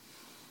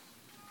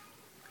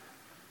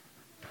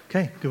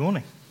Okay, good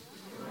morning.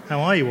 How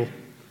are you all?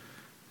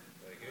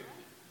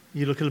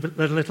 You look a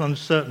little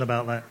uncertain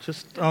about that.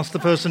 Just ask the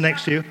person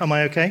next to you, am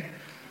I okay?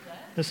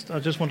 I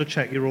just want to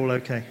check you're all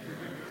okay.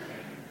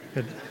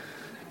 Good.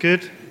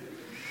 Good?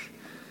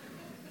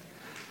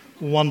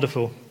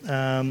 Wonderful.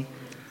 For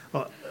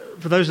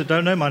those that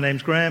don't know, my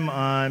name's Graham.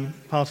 I'm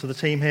part of the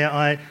team here.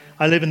 I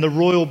live in the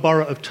Royal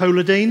Borough of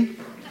Toladine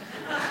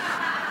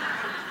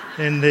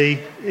in the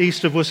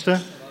east of Worcester.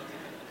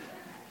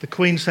 The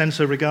Queen sends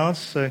her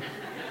regards.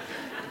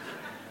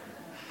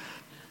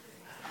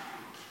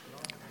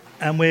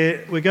 And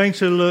we're going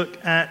to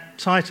look at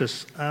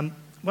Titus.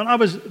 When I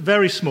was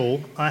very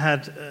small, I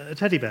had a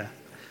teddy bear.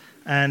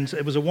 And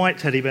it was a white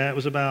teddy bear. It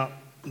was about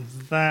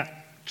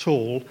that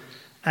tall.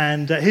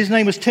 And his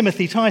name was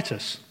Timothy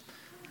Titus.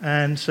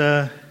 And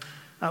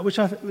which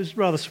I thought was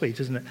rather sweet,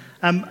 isn't it?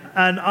 And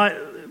I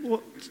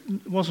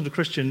wasn't a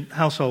Christian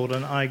household,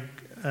 and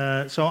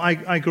so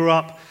I grew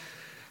up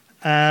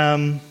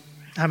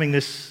having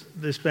this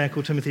bear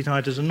called Timothy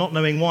Titus and not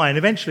knowing why. And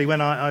eventually,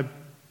 when I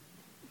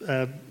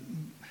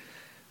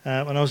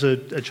was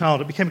a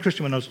child, I became a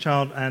Christian when I was a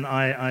child, and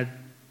I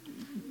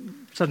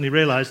suddenly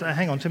realised,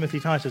 hang on, Timothy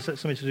Titus,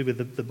 that's something to do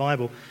with the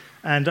Bible.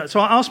 And so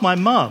I asked my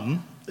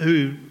mum,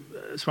 who,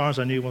 as far as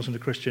I knew, wasn't a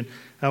Christian,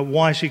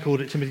 why she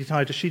called it Timothy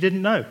Titus. She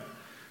didn't know.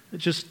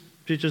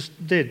 She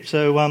just did.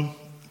 So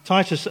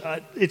Titus,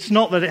 it's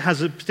not that it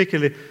has a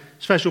particularly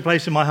special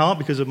place in my heart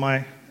because of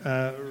my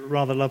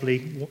rather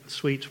lovely,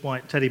 sweet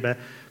white teddy bear,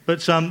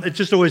 but it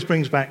just always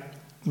brings back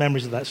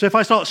memories of that. So if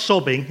I start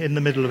sobbing in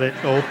the middle of it,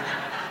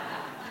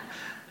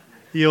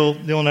 you'll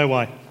know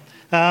why.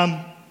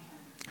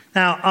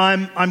 Now,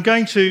 I'm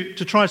going to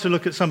try to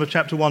look at some of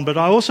chapter 1, but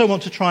I also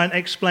want to try and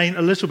explain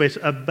a little bit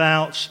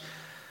about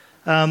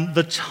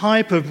the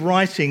type of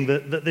writing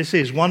that this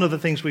is. One of the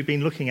things we've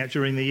been looking at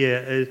during the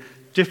year is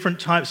different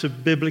types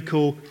of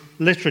biblical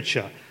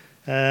literature.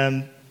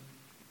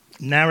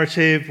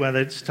 Narrative, whether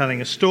it's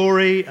telling a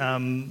story,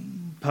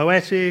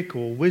 poetic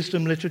or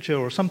wisdom literature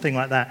or something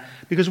like that.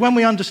 Because when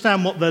we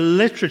understand what the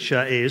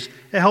literature is,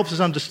 it helps us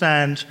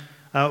understand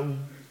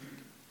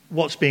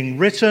what's being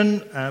written,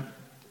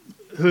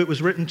 who it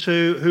was written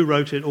to, who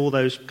wrote it, all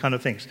those kind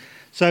of things.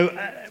 So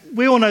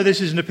we all know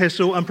this is an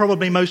epistle, and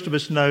probably most of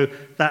us know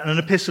that an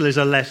epistle is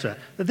a letter.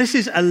 But this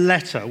is a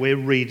letter we're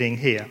reading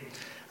here.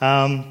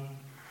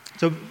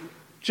 So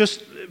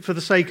just for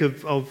the sake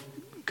of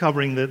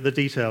covering the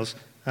details,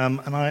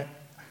 and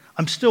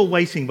I'm still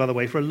waiting, by the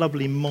way, for a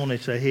lovely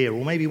monitor here,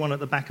 or maybe one at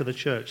the back of the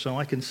church, so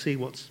I can see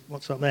what's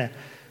up there.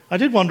 I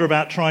did wonder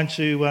about trying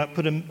to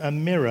put a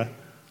mirror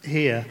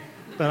here,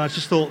 but I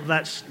just thought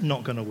that's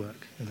not going to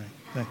work.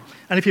 No.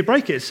 And if you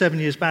break it, it's 7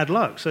 years bad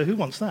luck, so who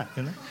wants that?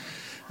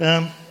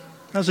 That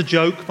was a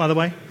joke, by the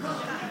way.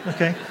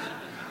 Okay.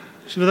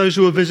 So for those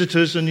who are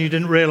visitors and you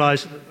didn't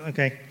realise,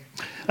 okay.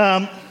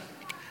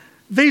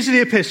 These are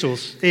the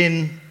epistles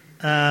in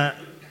the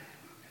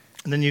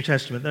New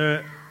Testament.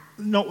 They're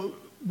not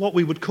what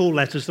we would call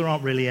letters. There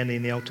aren't really any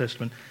in the Old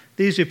Testament.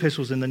 These are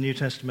epistles in the New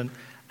Testament.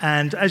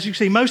 And as you can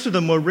see, most of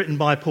them were written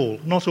by Paul.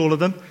 Not all of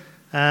them,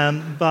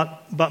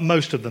 but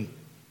most of them.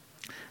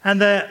 And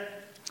they're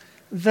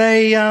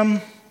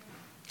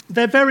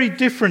very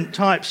different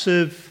types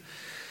of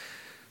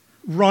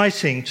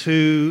writing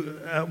to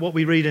what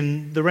we read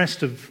in the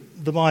rest of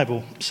the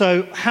Bible.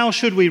 So how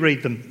should we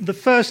read them? The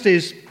first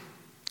is,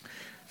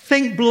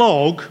 think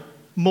blog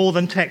more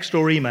than text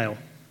or email.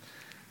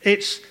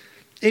 It's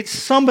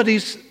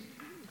somebody's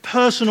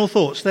personal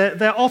thoughts.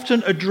 They're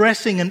often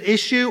addressing an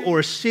issue or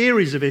a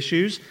series of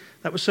issues.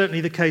 That was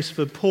certainly the case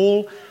for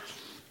Paul.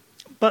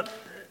 But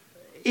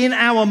in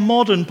our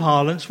modern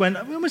parlance, when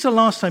was the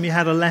last time you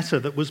had a letter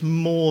that was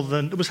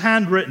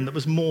handwritten, that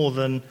was more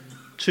than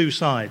 2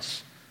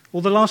 sides?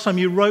 Or the last time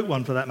you wrote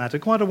one, for that matter?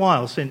 Quite a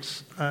while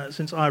since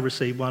I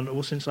received one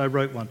or since I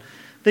wrote one.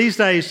 These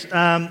days,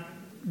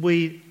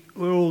 we're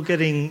all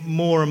getting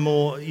more and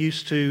more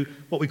used to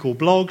what we call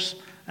blogs,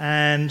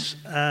 and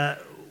the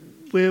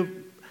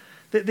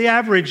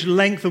average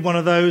length of one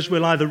of those,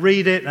 we'll either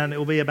read it, and it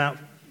will be about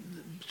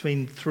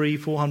between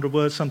 300-400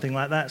 words, something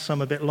like that,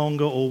 some a bit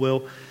longer, or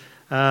we'll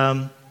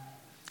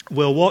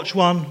watch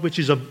one, which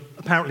is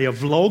apparently a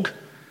vlog,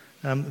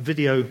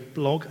 video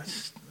blog.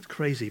 It's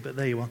crazy, but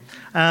there you are.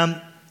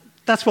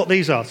 That's what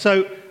these are.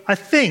 So I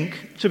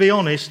think, to be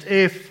honest,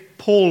 if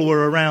Paul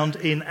were around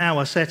in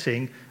our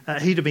setting,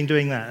 he'd have been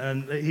doing that,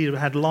 and he'd have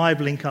had live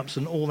link-ups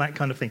and all that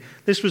kind of thing.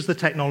 This was the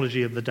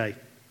technology of the day.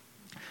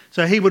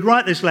 So he would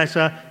write this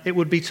letter. It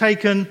would be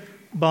taken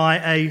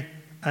by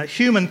a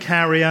human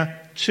carrier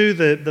to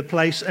the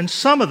place, and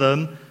some of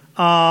them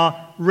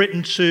are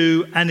written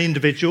to an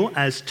individual,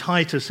 as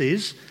Titus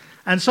is,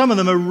 and some of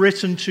them are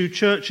written to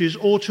churches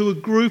or to a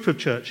group of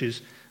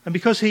churches. And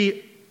because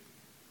he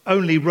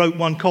only wrote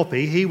one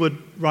copy, he would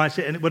write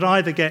it, and it would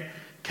either get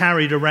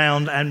carried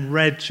around and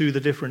read to the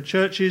different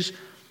churches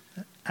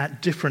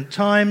at different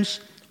times,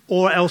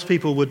 or else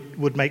people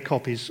would make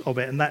copies of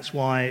it, and that's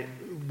why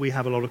we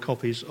have a lot of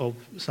copies of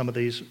some of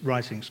these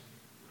writings.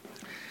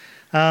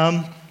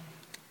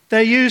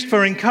 They're used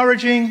for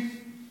encouraging,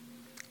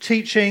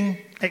 teaching,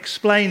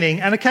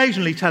 explaining, and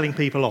occasionally telling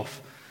people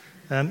off.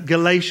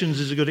 Galatians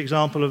is a good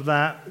example of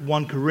that.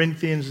 1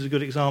 Corinthians is a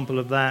good example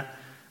of that.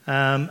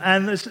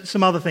 And there's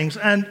some other things.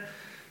 And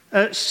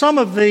some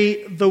of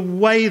the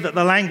way that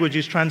the language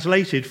is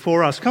translated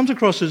for us comes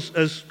across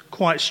as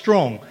quite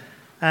strong.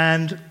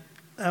 And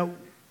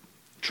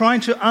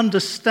trying to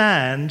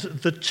understand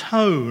the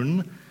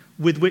tone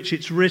with which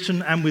it's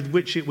written and with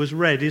which it was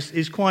read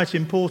is quite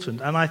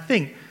important. And I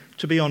think,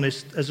 to be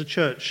honest, as a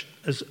church,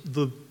 as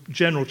the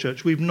general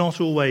church, we've not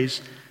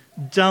always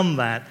done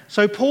that.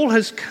 So Paul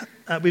has,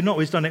 we've not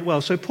always done it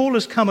well. So Paul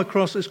has come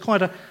across as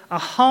quite a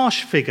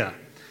harsh figure,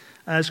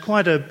 as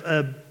quite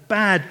a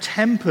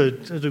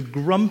bad-tempered, sort of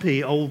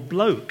grumpy old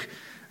bloke.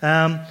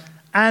 And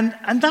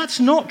that's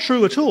not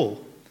true at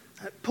all.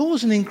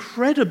 Paul's an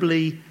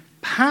incredibly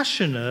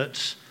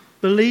passionate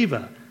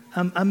believer,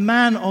 a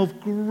man of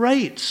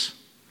great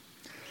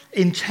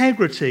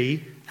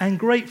integrity and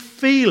great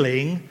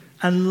feeling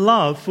and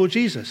love for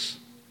Jesus.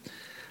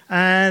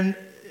 And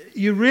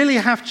you really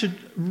have to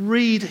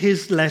read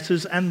his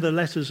letters and the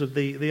letters of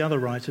the other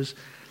writers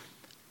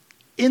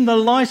in the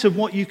light of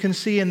what you can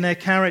see in their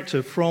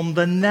character from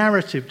the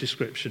narrative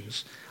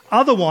descriptions.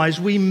 Otherwise,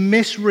 we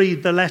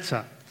misread the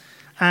letter.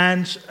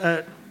 And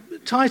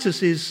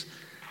Titus is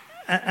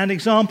an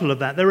example of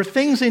that. There are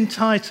things in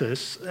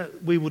Titus,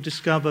 we will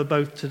discover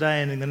both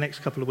today and in the next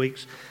couple of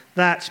weeks,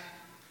 that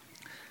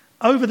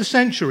over the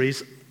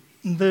centuries,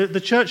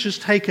 the church has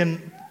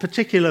taken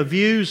particular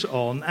views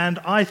on, and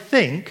I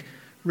think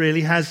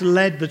really has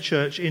led the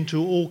church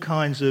into all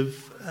kinds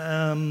of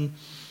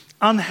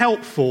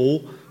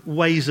unhelpful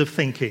ways of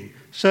thinking,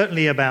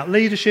 certainly about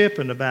leadership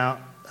and about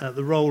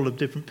the role of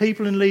different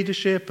people in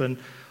leadership and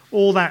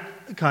all that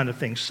kind of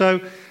thing. So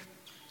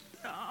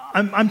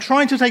I'm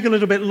trying to take a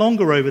little bit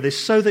longer over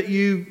this so that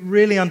you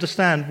really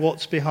understand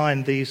what's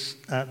behind these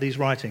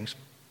writings.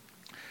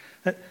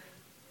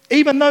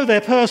 Even though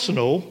they're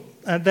personal,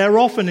 they're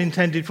often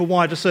intended for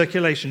wider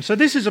circulation. So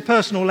this is a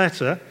personal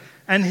letter,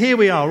 and here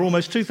we are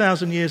almost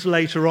 2,000 years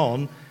later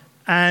on,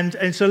 and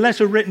it's a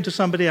letter written to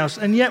somebody else,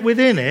 and yet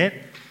within it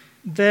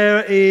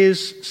there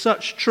is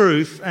such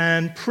truth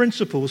and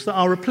principles that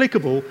are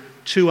applicable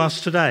to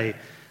us today.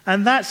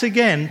 And that's,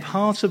 again,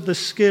 part of the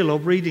skill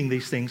of reading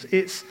these things.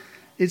 It's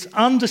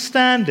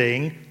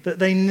understanding that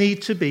they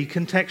need to be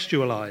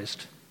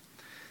contextualized.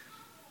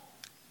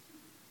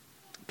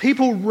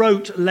 People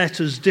wrote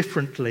letters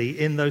differently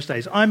in those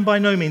days. I'm by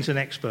no means an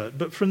expert,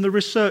 but from the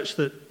research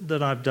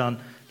that I've done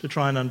to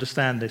try and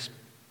understand this,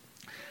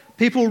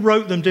 people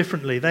wrote them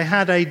differently. They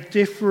had a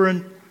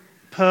different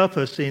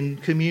purpose in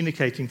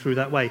communicating through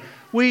that way.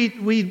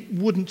 We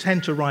wouldn't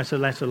tend to write a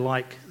letter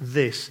like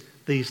this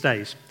these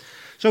days.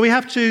 So we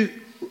have to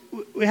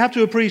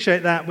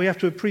appreciate that. We have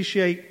to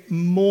appreciate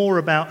more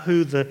about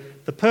who the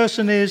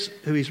person is,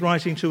 who he's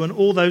writing to, and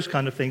all those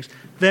kind of things.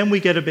 Then we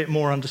get a bit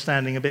more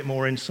understanding, a bit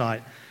more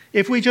insight.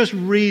 If we just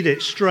read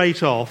it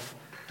straight off,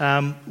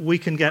 we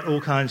can get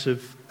all kinds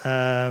of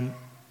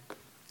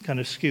kind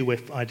of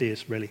skew-whiff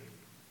ideas, really.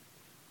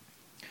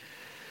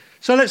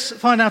 So let's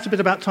find out a bit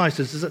about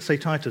Titus. Does that say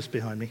Titus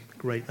behind me?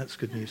 Great, that's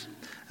good news.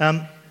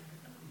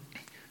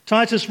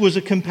 Titus was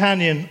a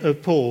companion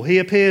of Paul. He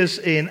appears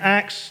in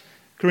Acts,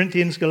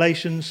 Corinthians,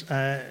 Galatians,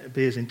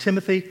 appears in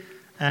Timothy,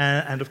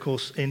 and of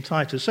course in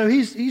Titus. So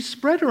he's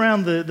spread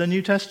around the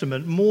New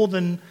Testament more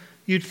than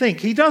you'd think.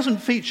 He doesn't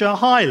feature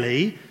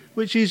highly,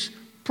 which is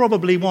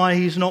probably why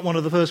he's not one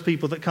of the first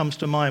people that comes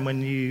to mind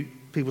when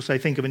people say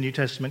think of a New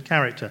Testament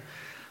character.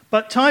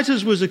 But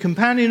Titus was a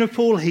companion of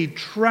Paul. He'd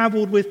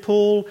traveled with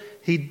Paul.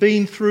 He'd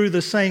been through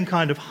the same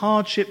kind of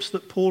hardships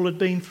that Paul had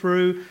been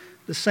through,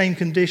 the same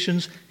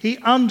conditions. He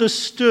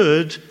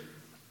understood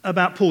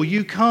about Paul.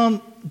 You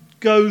can't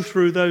go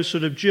through those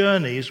sort of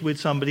journeys with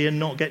somebody and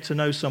not get to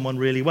know someone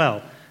really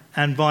well,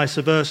 and vice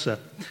versa.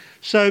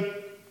 So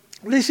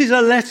this is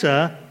a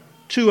letter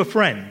to a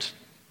friend.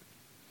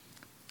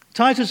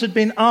 Titus had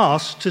been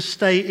asked to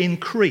stay in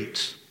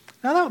Crete.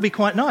 Now that would be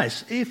quite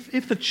nice.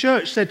 If the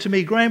church said to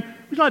me, Graham,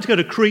 would you like to go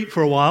to Crete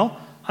for a while?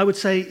 I would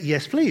say,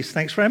 yes, please,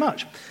 thanks very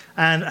much.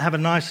 And have a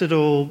nice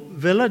little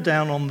villa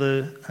down on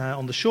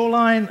the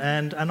shoreline,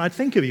 and I'd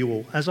think of you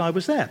all as I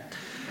was there.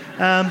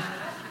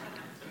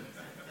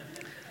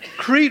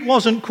 Crete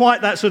wasn't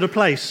quite that sort of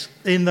place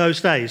in those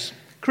days.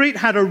 Crete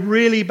had a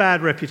really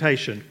bad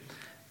reputation.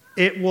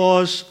 It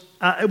was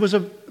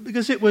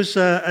because it was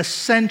a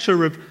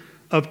center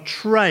of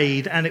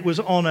trade, and it was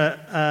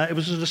it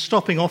was a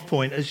stopping off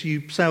point as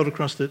you sailed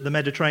across the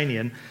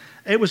Mediterranean.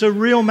 It was a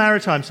real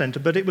maritime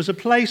center, but it was a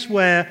place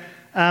where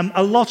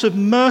a lot of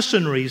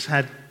mercenaries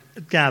had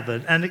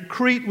gathered, and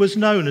Crete was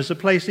known as a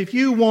place, if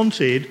you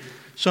wanted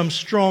some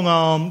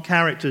strong-arm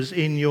characters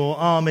in your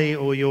army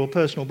or your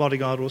personal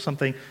bodyguard or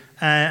something,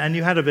 and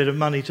you had a bit of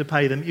money to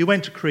pay them, you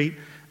went to Crete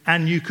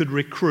and you could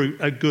recruit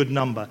a good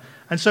number.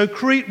 And so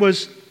Crete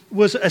was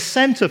a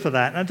center for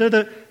that. And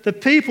the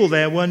people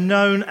there were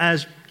known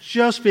as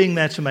just being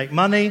there to make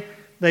money.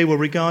 They were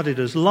regarded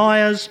as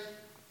liars.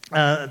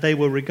 They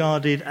were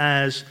regarded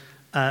as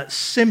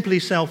simply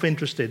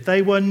self-interested.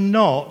 They were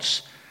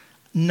not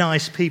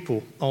nice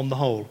people on the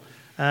whole.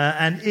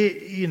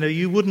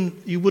 You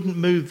wouldn't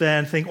move there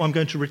and think, I'm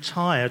going to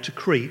retire to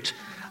Crete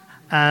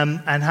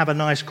and have a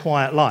nice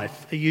quiet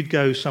life. You'd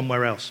go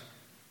somewhere else.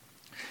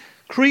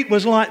 Crete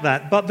was like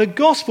that, but the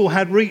gospel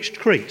had reached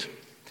Crete,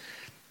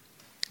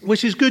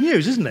 which is good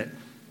news, isn't it?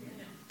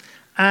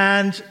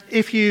 And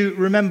if you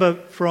remember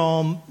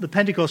from the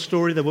Pentecost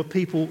story, there were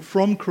people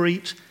from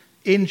Crete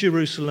in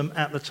Jerusalem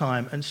at the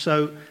time. And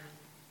so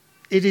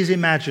it is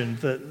imagined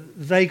that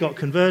they got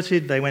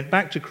converted, they went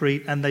back to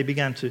Crete, and they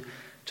began to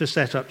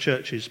set up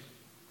churches.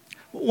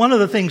 One of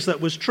the things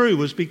that was true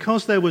was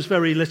because there was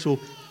very little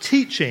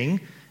teaching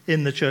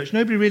in the church,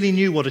 nobody really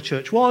knew what a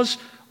church was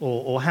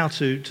or how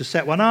to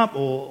set one up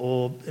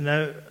or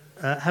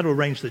how to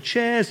arrange the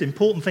chairs,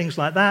 important things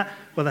like that,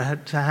 whether they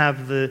had to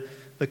have the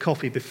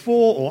coffee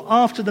before or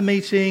after the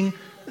meeting,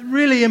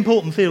 really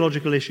important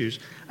theological issues.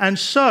 And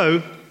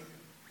so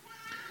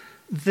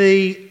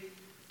the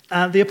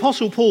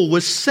Apostle Paul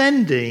was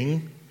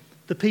sending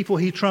the people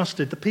he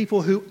trusted, the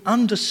people who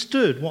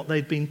understood what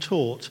they'd been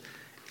taught,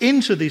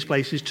 into these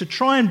places to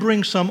try and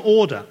bring some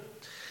order.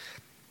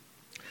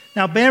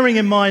 Now, bearing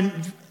in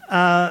mind,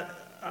 I'd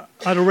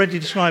already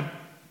described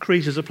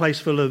Crete as a place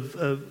full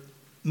of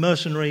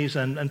mercenaries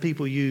and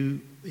people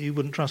you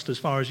wouldn't trust as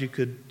far as you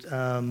could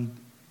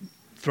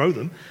throw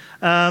them,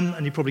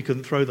 and you probably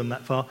couldn't throw them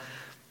that far.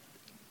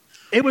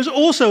 It was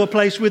also a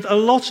place with a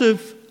lot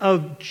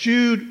of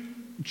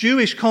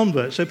Jewish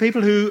converts, so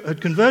people who had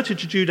converted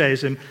to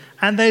Judaism,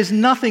 and there's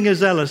nothing as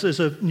zealous as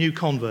a new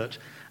convert.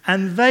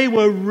 And they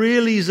were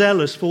really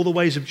zealous for the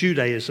ways of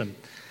Judaism,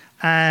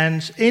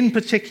 and in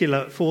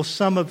particular for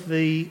some of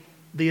the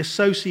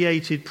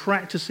associated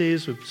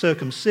practices of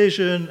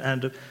circumcision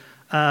and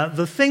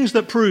the things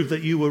that prove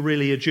that you were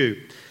really a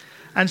Jew.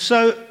 And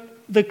so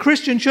the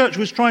Christian church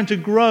was trying to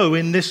grow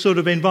in this sort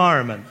of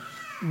environment.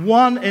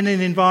 One in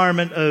an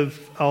environment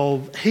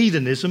of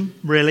hedonism,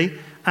 really,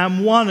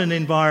 and one an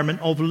environment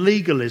of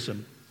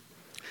legalism.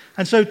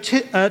 And so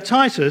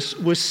Titus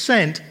was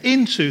sent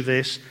into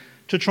this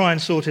to try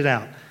and sort it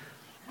out.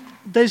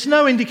 There's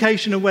no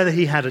indication of whether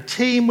he had a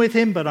team with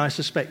him, but I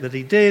suspect that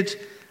he did.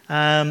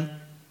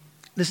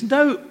 There's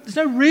no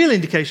real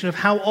indication of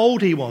how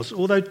old he was,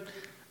 although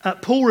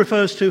Paul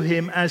refers to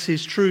him as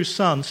his true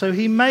son, so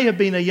he may have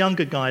been a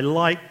younger guy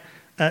like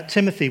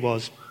Timothy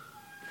was.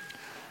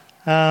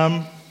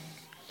 But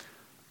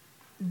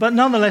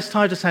nonetheless,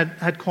 Titus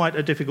had quite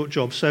a difficult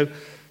job. So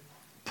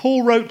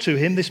Paul wrote to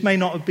him. This may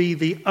not be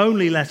the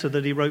only letter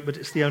that he wrote, but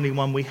it's the only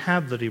one we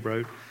have that he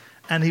wrote.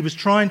 And he was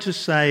trying to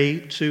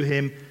say to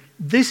him,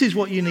 this is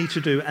what you need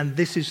to do, and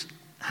this is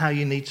how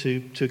you need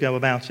to go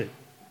about it.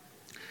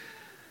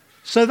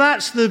 So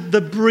that's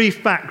the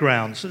brief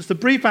background. So it's the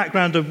brief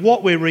background of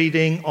what we're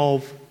reading,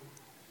 of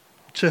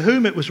to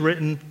whom it was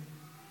written,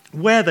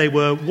 where they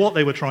were, what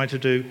they were trying to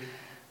do.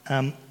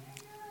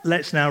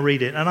 Let's now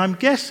read it. And I'm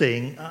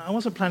guessing, I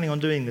wasn't planning on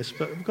doing this,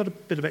 but we've got a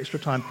bit of extra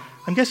time.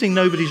 I'm guessing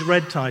nobody's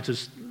read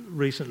Titus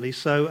recently,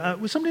 so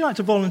would somebody like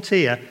to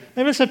volunteer?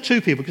 Maybe let's have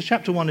two people, because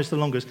chapter 1 is the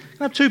longest. Can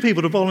I have two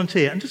people to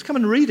volunteer and just come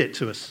and read it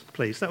to us,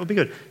 please? That would be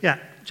good. Yeah,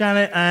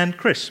 Janet and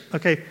Chris.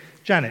 Okay,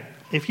 Janet,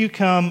 if you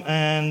come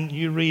and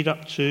you read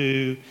up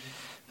to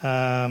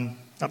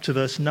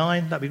verse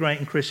 9, that'd be great.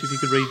 And Chris, if you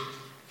could read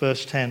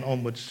verse 10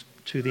 onwards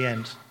to the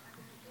end.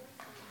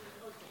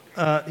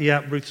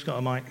 Yeah, Ruth's got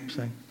a mic,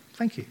 so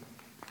thank you.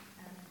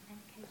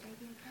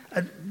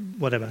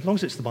 Whatever, as long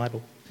as it's the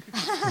Bible.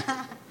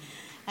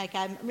 Okay,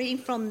 I'm reading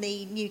from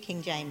the New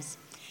King James.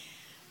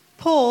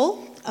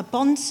 Paul, a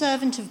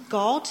bondservant of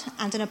God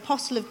and an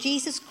apostle of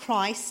Jesus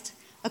Christ,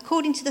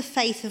 according to the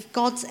faith of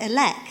God's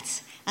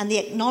elect and the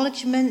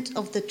acknowledgement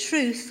of the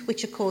truth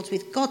which accords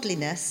with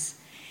godliness,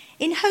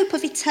 in hope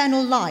of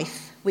eternal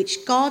life,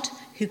 which God,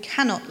 who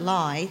cannot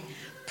lie,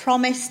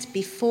 promised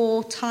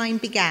before time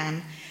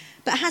began,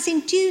 but has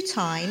in due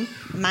time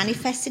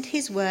manifested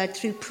his word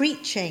through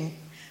preaching,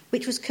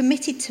 which was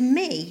committed to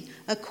me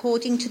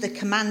according to the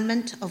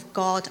commandment of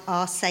God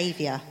our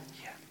Saviour.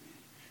 Yeah.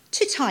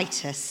 To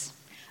Titus,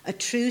 a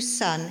true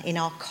son in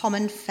our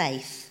common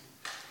faith,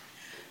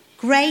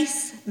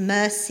 grace,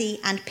 mercy,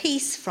 and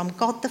peace from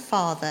God the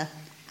Father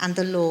and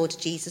the Lord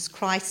Jesus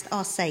Christ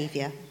our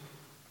Saviour.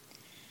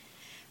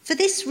 For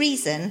this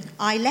reason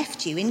I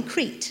left you in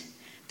Crete,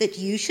 that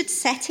you should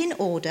set in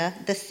order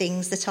the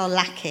things that are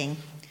lacking,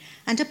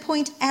 and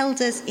appoint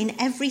elders in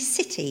every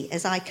city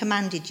as I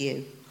commanded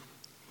you.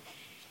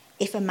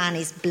 If a man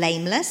is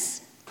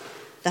blameless,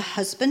 the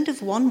husband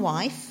of one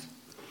wife,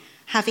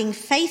 having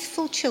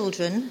faithful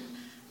children,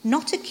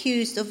 not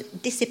accused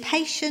of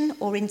dissipation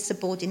or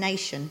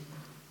insubordination.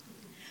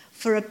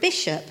 For a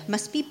bishop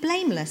must be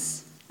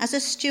blameless as a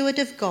steward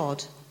of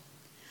God,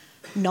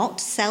 not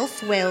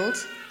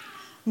self-willed,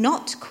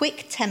 not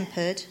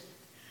quick-tempered,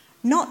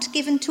 not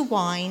given to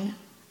wine,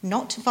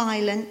 not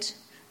violent,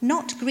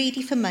 not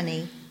greedy for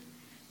money,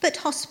 but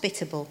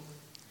hospitable,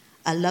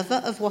 a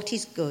lover of what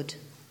is good,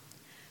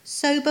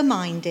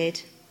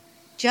 sober-minded,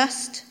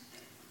 just,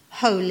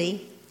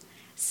 holy,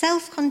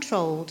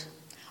 self-controlled,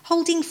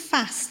 holding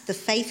fast the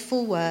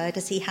faithful word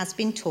as he has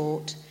been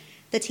taught,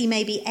 that he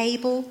may be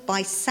able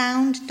by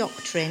sound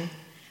doctrine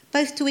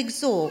both to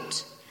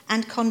exhort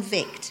and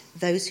convict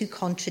those who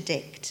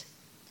contradict.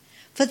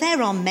 For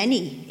there are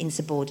many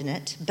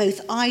insubordinate, both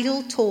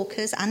idle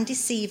talkers and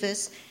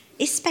deceivers,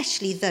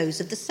 especially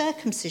those of the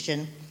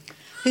circumcision,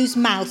 whose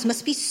mouths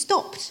must be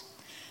stopped,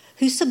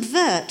 who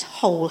subvert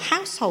whole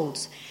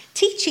households,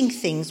 teaching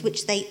things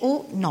which they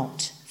ought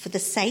not for the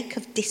sake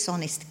of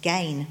dishonest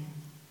gain.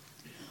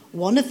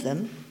 One of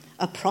them,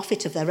 a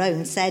prophet of their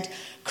own, said,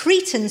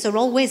 "Cretans are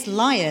always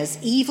liars,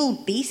 evil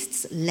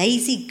beasts,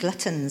 lazy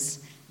gluttons."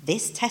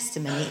 This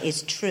testimony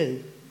is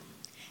true.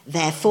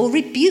 Therefore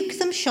rebuke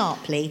them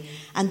sharply,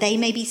 and they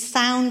may be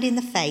sound in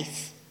the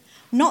faith,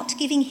 not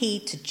giving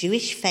heed to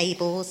Jewish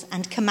fables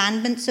and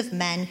commandments of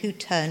men who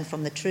turn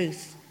from the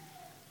truth.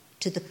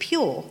 To the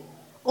pure,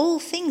 all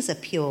things are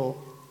pure,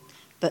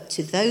 but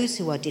to those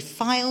who are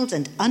defiled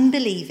and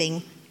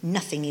unbelieving,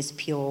 nothing is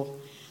pure,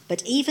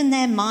 but even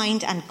their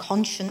mind and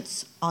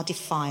conscience are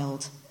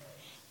defiled.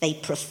 They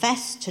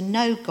profess to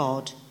know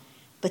God,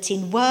 but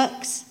in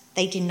works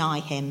they deny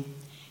him,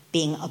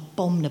 being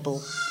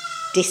abominable,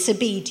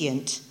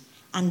 disobedient,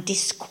 and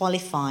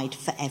disqualified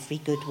for every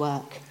good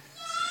work.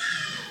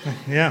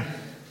 Yeah,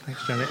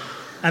 thanks, Janet.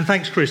 And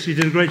thanks, Chris. You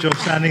did a great job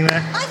standing there.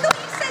 I thought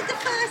you said the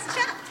first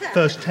chapter.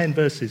 First 10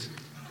 verses.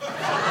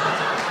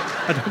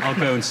 I'll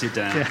go and sit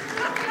down. Yeah.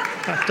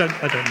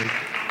 I don't need.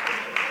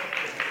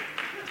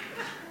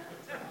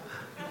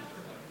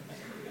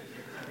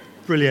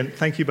 Brilliant.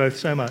 Thank you both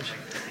so much.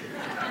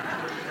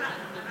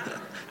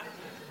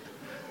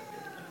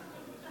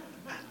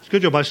 It's a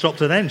good job I stopped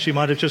her then. She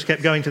might have just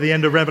kept going to the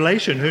end of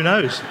Revelation. Who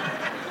knows?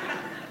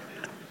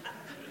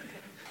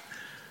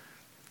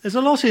 There's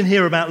a lot in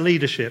here about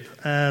leadership.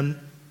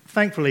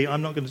 Thankfully,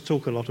 I'm not going to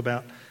talk a lot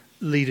about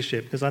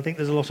leadership because I think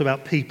there's a lot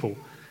about people.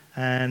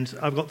 And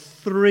I've got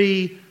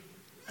 3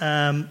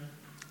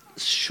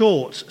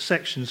 short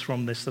sections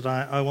from this that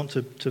I want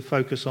to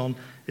focus on.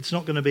 It's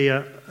not going to be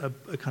a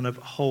kind of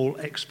whole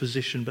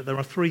exposition, but there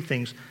are 3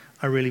 things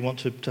I really want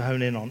to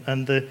hone in on.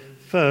 And the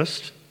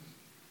first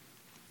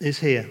is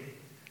here.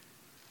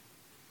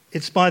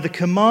 It's by the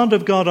command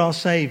of God our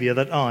Saviour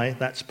that I,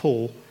 that's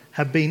Paul,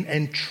 have been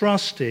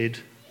entrusted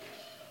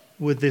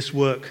with this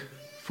work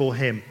for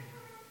him.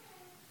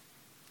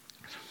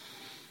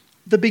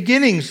 The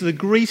beginnings, the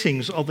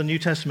greetings of the New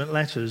Testament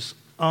letters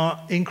are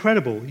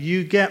incredible.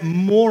 You get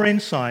more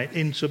insight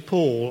into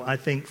Paul, I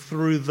think,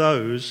 through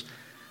those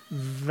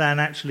than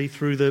actually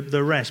through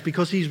the rest,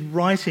 because he's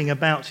writing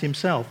about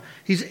himself.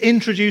 He's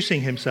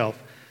introducing himself.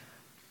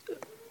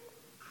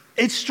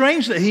 It's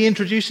strange that he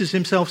introduces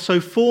himself so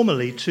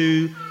formally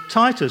to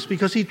Titus,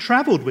 because he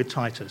travelled with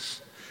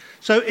Titus.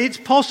 So it's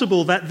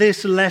possible that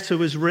this letter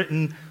was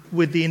written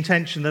with the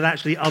intention that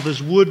actually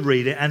others would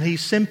read it, and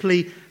he's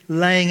simply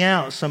laying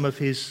out some of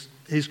his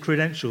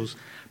credentials.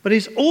 But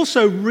he's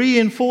also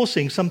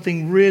reinforcing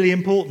something really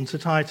important to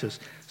Titus,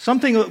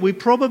 something that we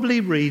probably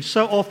read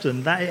so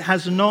often that it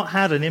has not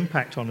had an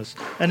impact on us.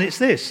 And it's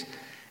this.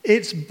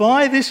 It's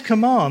by this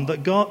command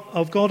of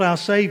God our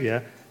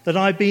Saviour that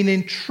I've been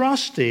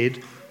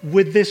entrusted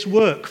with this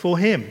work for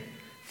him.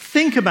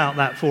 Think about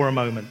that for a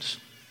moment.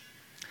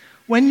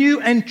 When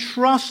you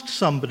entrust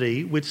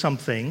somebody with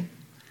something,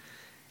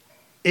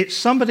 it's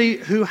somebody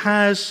who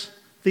has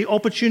the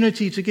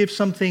opportunity to give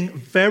something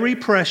very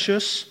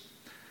precious,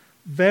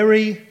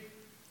 very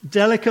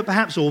delicate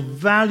perhaps, or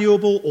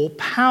valuable or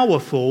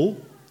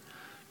powerful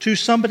to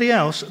somebody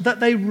else that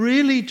they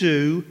really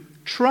do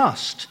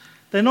trust.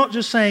 They're not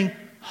just saying,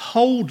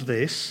 hold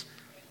this.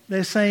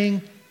 They're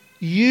saying,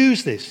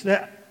 use this.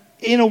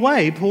 In a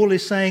way, Paul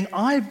is saying,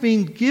 I've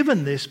been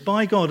given this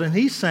by God. And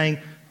he's saying,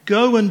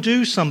 go and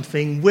do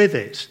something with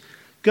it.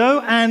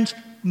 Go and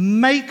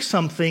make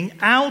something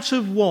out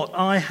of what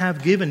I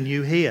have given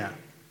you here.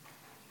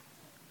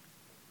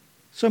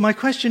 So my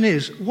question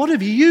is, what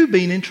have you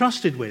been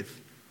entrusted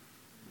with?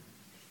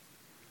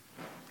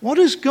 What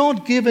has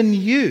God given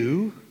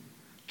you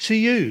to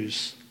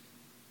use?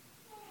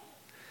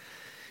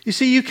 You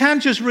see, you can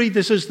just read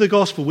this as the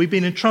gospel. We've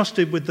been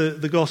entrusted with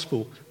the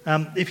gospel.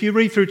 If you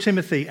read through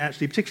Timothy,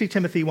 actually, particularly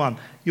Timothy 1,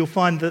 you'll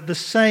find that the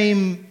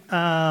same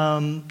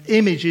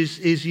image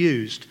is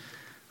used.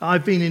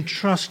 I've been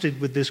entrusted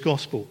with this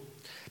gospel.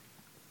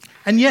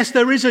 And yes,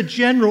 there is a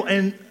general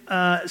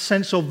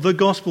sense of the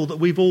gospel that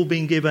we've all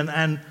been given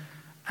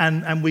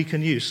and we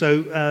can use.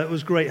 So it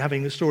was great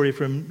having the story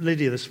from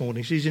Lydia this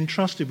morning. She's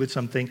entrusted with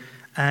something,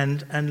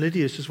 and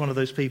Lydia is just one of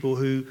those people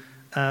who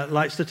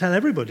likes to tell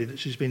everybody that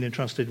she's been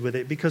entrusted with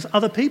it because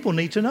other people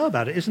need to know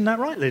about it. Isn't that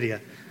right,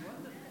 Lydia?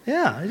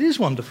 Yeah, it is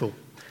wonderful.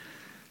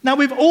 Now,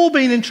 we've all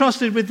been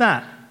entrusted with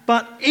that,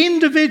 but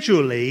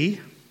individually,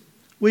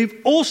 we've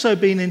also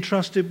been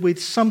entrusted with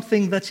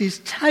something that is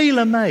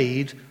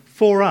tailor-made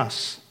for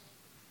us.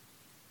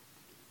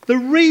 The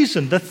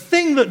reason, the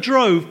thing that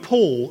drove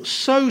Paul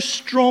so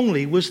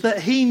strongly was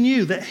that he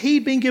knew that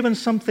he'd been given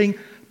something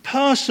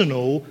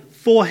personal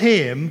for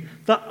him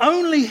that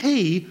only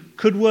he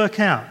could work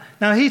out.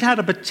 Now, he'd had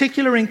a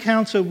particular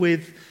encounter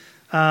with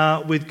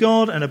with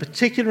God and a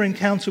particular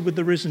encounter with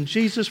the risen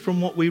Jesus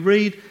from what we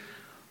read.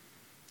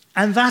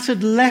 And that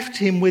had left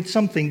him with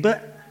something.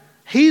 But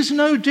he's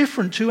no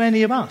different to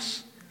any of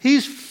us.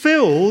 He's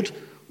filled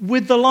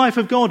with the life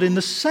of God in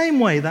the same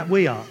way that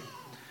we are.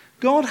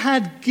 God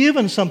had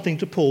given something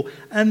to Paul.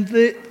 And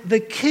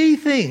the key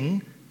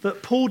thing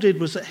that Paul did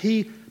was that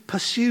he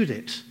pursued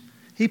it.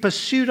 He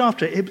pursued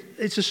after it.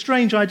 It's a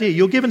strange idea.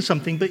 You're given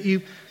something, but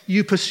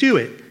you pursue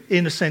it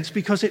in a sense,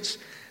 because it's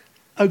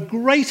a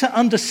greater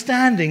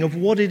understanding of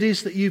what it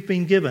is that you've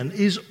been given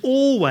is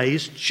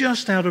always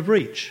just out of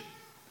reach.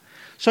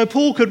 So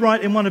Paul could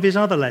write in one of his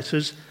other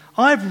letters,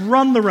 I've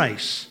run the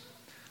race.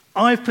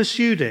 I've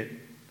pursued it.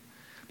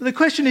 But the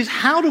question is,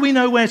 how do we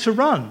know where to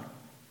run?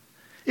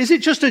 Is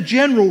it just a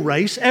general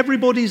race?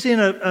 Everybody's in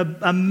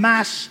a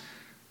mass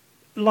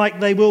like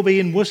they will be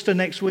in Worcester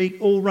next week,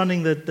 all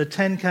running the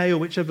 10K or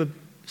whichever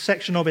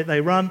section of it they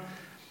run?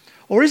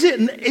 Or is it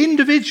an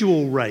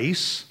individual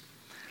race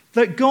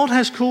that God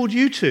has called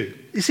you to?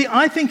 You see,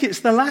 I think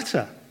it's the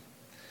latter.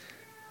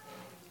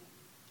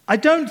 I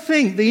don't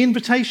think the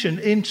invitation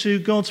into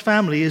God's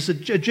family is a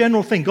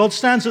general thing. God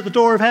stands at the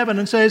door of heaven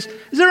and says,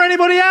 is there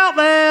anybody out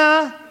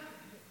there?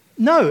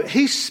 No,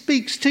 he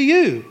speaks to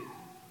you.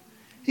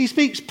 He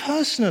speaks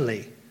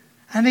personally.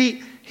 And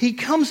he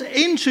comes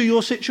into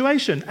your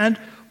situation. And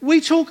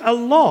we talk a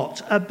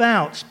lot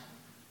about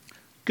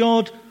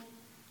God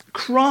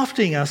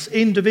crafting us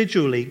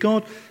individually,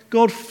 God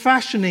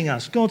fashioning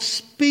us, God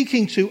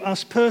speaking to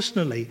us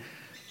personally.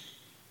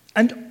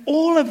 And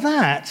all of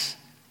that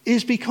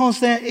is because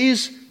there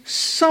is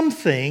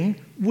something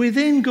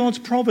within God's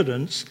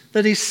providence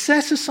that is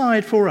set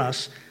aside for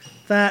us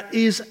that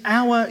is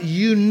our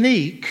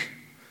unique,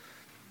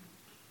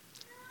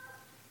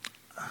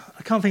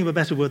 I can't think of a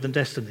better word than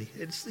destiny.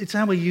 It's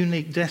our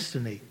unique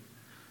destiny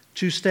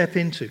to step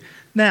into.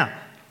 Now,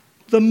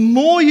 the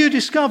more you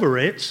discover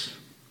it,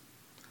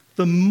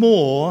 the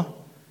more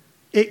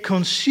it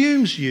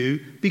consumes you,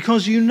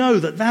 because you know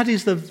that that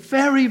is the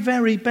very,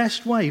 very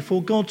best way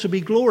for God to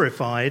be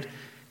glorified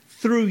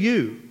through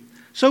you.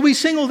 So we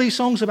sing all these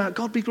songs about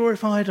God be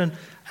glorified, and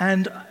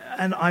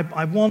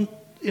I want,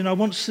 I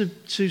want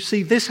to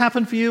see this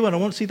happen for you, and I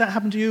want to see that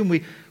happen to you.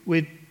 And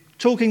we're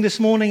talking this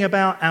morning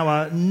about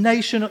our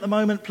nation at the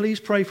moment. Please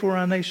pray for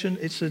our nation.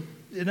 It's a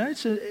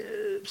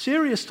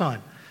serious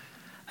time.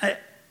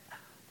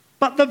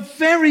 But the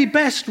very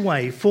best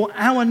way for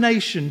our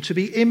nation to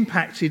be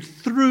impacted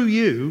through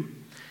you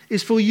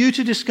is for you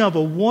to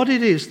discover what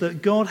it is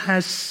that God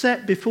has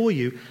set before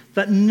you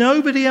that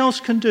nobody else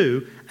can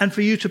do, and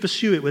for you to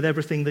pursue it with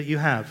everything that you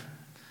have,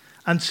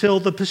 until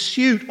the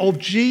pursuit of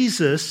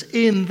Jesus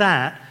in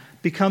that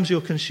becomes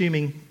your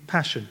consuming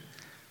passion.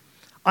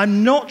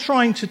 I'm not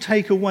trying to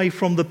take away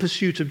from the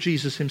pursuit of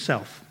Jesus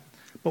himself,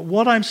 but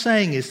what I'm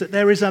saying is that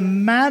there is a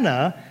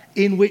manner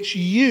in which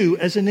you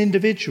as an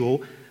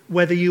individual,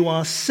 whether you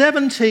are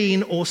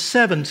 17 or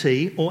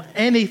 70 or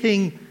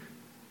anything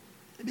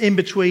in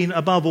between,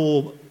 above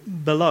or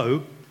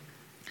below,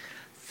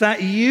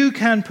 that you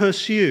can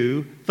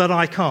pursue that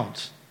I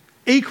can't.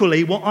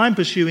 Equally, what I'm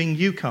pursuing,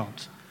 you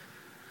can't.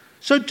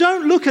 So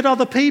don't look at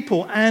other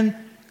people and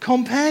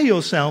compare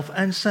yourself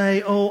and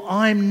say, oh,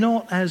 I'm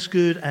not as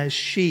good as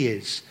she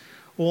is,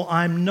 or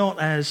I'm not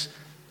as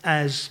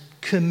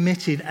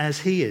committed as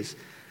he is.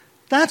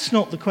 That's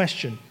not the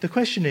question. The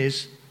question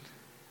is,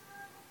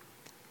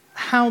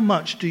 how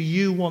much do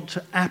you want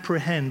to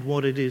apprehend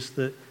what it is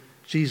that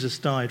Jesus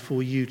died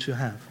for you to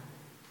have?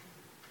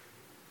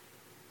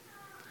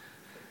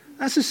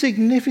 That's a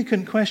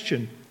significant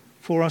question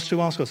for us to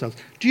ask ourselves.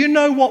 Do you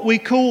know what we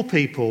call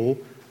people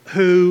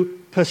who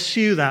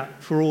pursue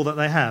that for all that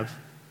they have?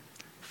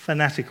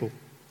 Fanatical.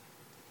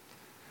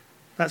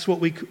 That's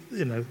what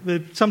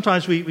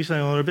sometimes we say,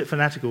 oh, they're a bit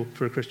fanatical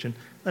for a Christian.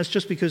 That's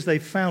just because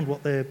they've found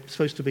what they're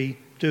supposed to be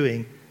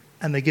doing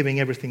and they're giving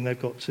everything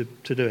they've got to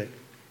do it.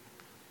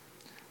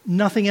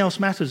 Nothing else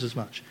matters as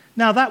much.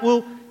 Now, that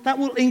will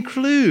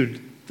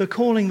include the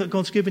calling that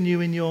God's given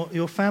you in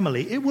your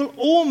family. It will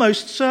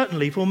almost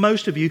certainly, for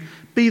most of you,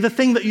 be the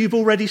thing that you've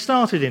already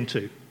started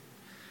into,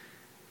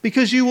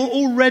 because you will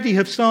already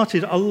have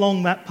started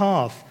along that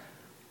path.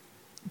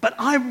 But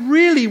I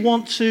really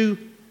want to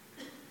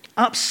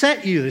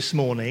upset you this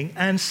morning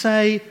and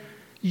say,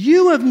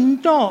 you have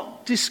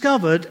not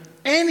discovered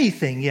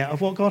anything yet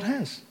of what God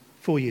has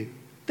for you.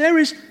 There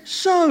is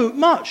so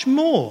much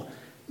more.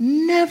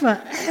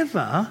 Never,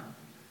 ever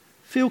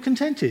feel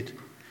contented.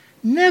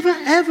 Never,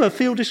 ever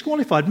feel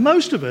disqualified.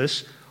 Most of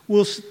us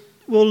will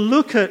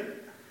look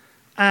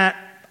at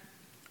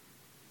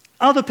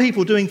other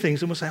people doing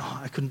things and we'll say,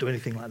 oh, I couldn't do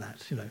anything like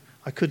that.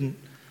 I couldn't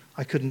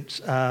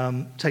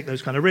take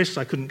those kind of risks.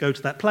 I couldn't go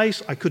to that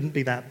place. I couldn't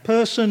be that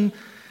person.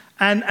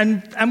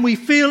 And we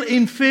feel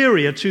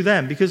inferior to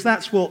them, because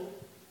that's what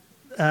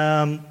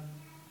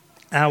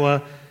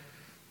our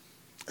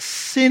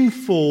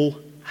sinful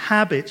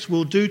habits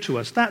will do to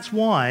us. That's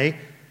why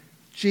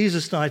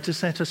Jesus died, to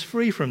set us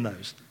free from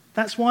those.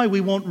 That's why we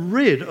want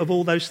rid of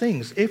all those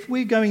things. If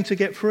we're going to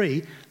get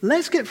free,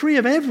 let's get free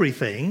of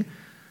everything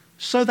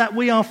so that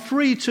we are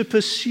free to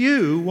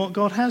pursue what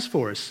God has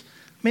for us.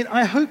 I mean,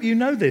 I hope you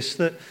know this,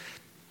 that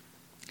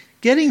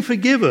getting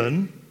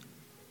forgiven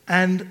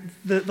and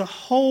the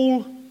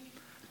whole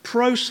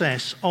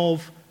process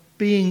of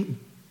being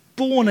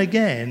born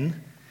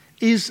again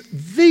is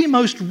the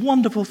most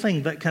wonderful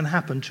thing that can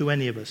happen to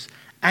any of us.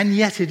 And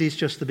yet it is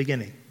just the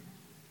beginning.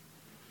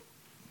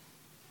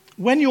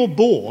 When you're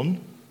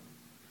born,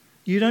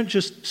 you don't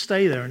just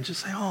stay there and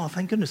just say, oh,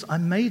 thank goodness, I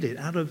made it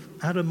out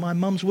of my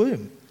mum's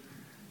womb.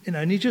 You know,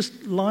 and you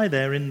just lie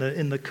there in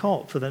the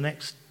cot for the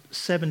next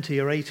 70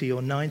 or 80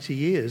 or 90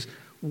 years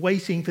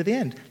waiting for the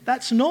end.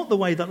 That's not the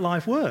way that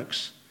life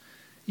works.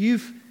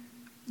 You've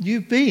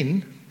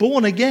been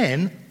born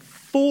again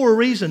for a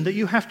reason that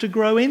you have to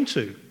grow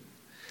into.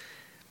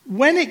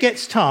 When it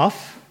gets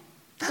tough,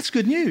 that's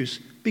good news,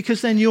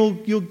 because then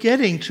you're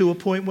getting to a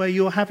point where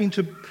you're having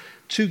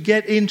to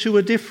get into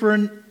a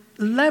different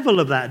level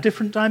of that, a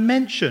different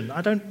dimension.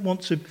 I don't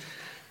want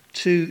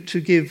to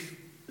give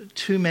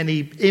too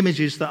many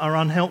images that are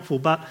unhelpful,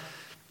 but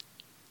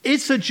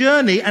it's a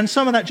journey, and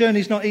some of that journey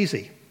is not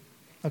easy.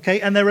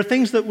 Okay, and there are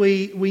things that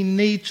we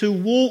need to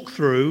walk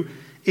through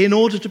in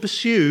order to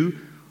pursue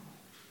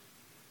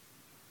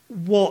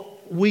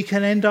what we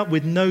can end up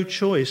with no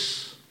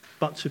choice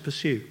but to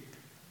pursue.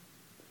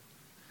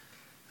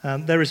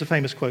 There is a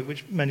famous quote,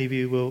 which many of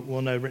you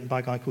will know, written by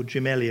a guy called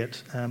Jim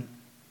Elliot.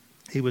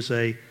 He was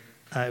it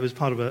was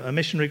part of a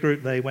missionary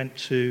group. They went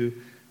to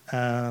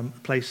a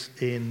place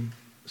in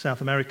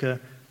South America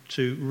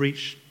to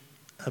reach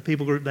a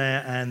people group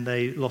there, and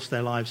they lost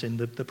their lives in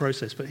the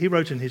process. But he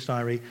wrote in his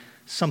diary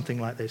something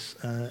like this.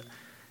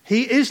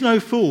 He is no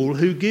fool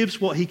who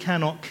gives what he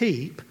cannot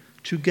keep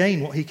to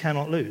gain what he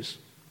cannot lose.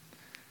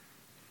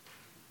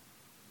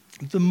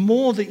 The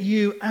more that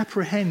you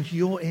apprehend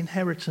your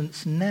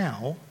inheritance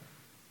now,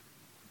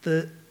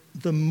 the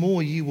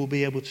more you will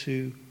be able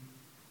to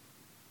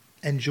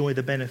enjoy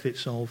the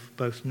benefits of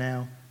both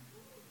now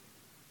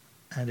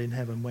and in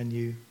heaven when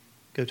you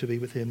go to be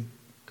with him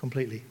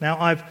completely. Now,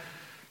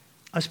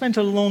 I spent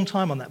a long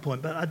time on that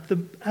point, but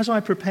as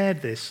I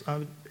prepared this,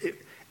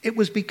 it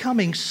was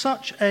becoming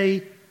such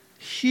a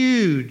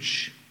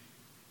hugely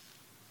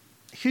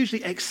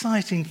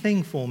exciting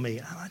thing for me.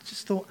 And I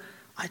just thought,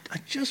 I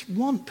just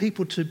want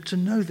people to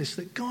know this,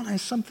 that God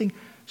has something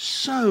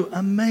so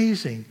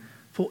amazing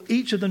for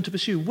each of them to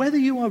pursue. Whether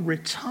you are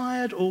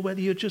retired or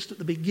whether you're just at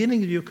the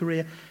beginning of your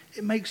career,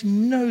 it makes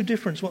no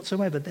difference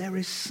whatsoever. There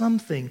is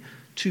something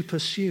to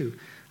pursue.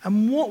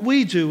 And what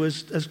we do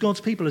as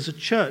God's people, as a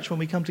church, when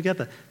we come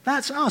together,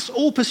 that's us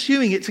all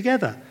pursuing it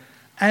together.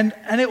 And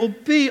it will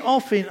be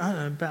off in, I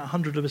don't know, about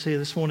 100 of us here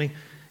this morning.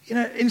 You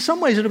know, in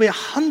some ways it'll be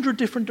 100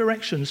 different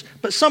directions,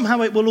 but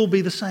somehow it will all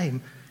be the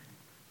same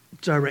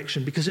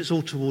direction because it's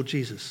all toward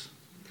Jesus.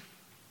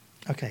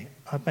 Okay,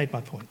 I've made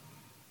my point,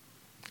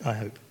 I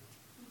hope.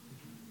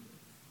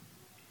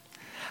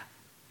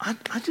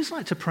 I'd just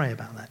like to pray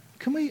about that.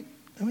 Can we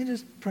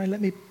just pray?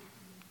 Let me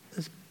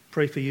just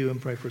pray for you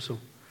and pray for us all.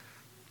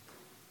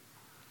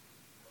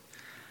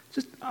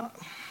 Just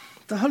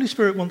the Holy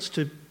Spirit wants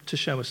to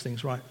show us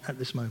things right at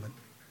this moment.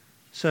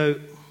 So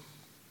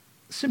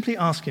simply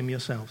ask him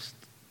yourselves,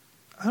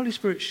 Holy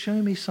Spirit,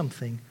 show me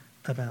something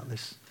about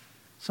this.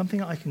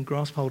 Something I can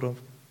grasp hold of,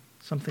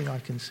 something I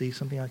can see,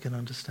 something I can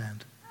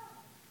understand.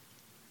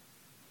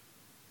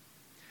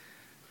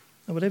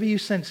 And whatever you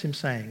sense him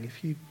saying,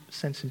 if you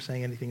sense him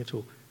saying anything at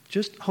all,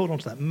 just hold on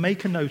to that.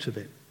 Make a note of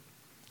it.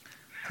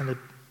 And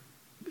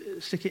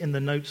stick it in the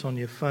notes on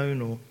your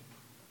phone or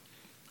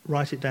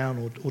write it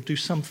down or do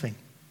something.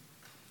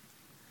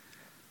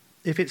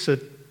 If it's a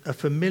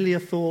familiar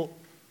thought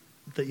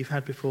that you've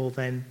had before,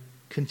 then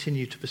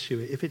continue to pursue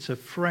it. If it's a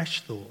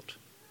fresh thought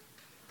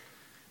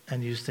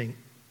and you just think,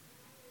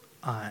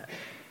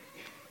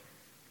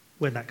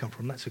 where'd that come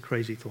from? That's a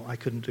crazy thought. I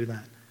couldn't do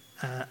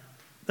that.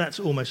 That's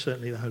almost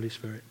certainly the Holy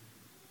Spirit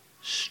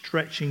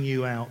stretching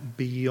you out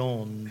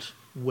beyond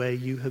where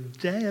you have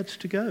dared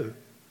to go.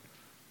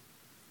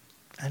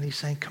 And he's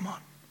saying, come on,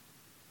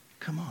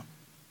 come on,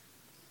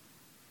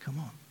 come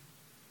on.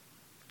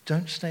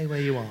 Don't stay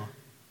where you are.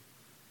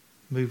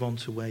 Move on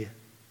to where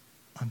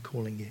I'm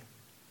calling you.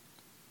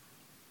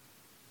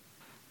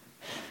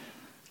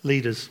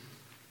 Leaders.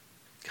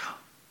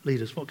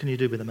 Leaders, what can you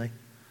do with them, eh?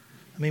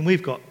 I mean,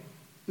 we've got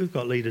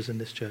leaders in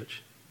this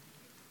church.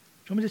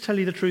 Do you want me to tell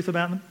you the truth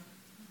about them?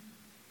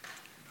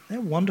 They're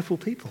wonderful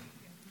people.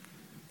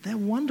 They're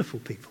wonderful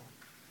people.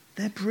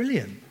 They're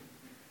brilliant.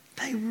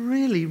 They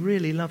really,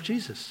 really love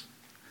Jesus.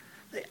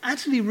 They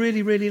actually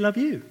really, really love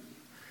you.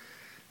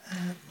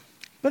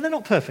 But they're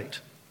not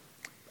perfect.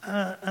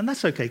 And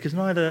that's okay, because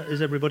neither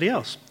is everybody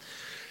else.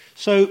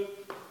 So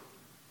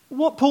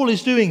what Paul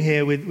is doing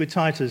here with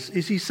Titus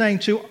is he's saying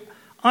to,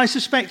 I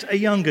suspect, a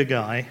younger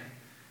guy,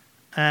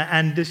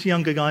 and this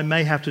younger guy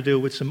may have to deal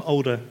with some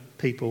older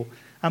people.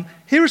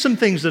 Here are some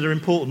things that are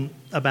important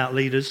about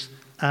leaders.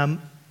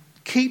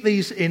 Keep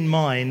these in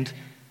mind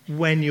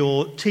when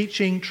you're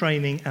teaching,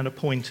 training, and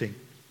appointing.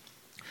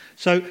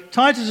 So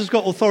Titus has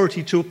got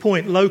authority to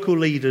appoint local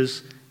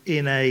leaders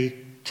in a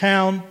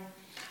town,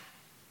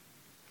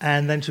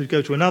 and then to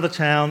go to another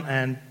town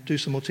and do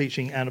some more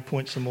teaching and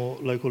appoint some more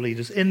local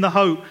leaders, in the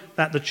hope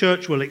that the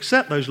church will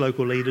accept those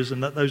local leaders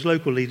and that those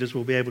local leaders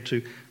will be able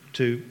to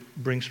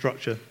bring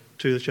structure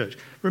to the church.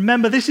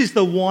 Remember, this is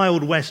the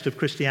Wild West of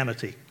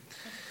Christianity.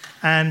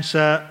 And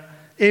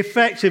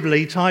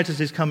effectively, Titus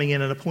is coming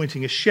in and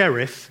appointing a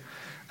sheriff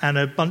and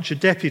a bunch of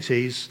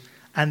deputies,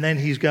 and then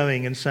he's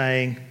going and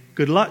saying,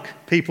 good luck,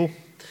 people.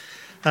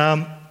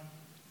 Now,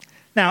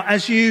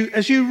 as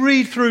you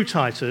read through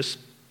Titus,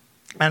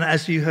 and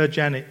as you heard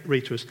Janet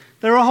read to us,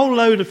 there are a whole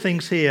load of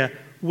things here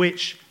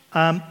which,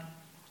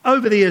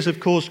 over the years, have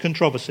caused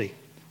controversy.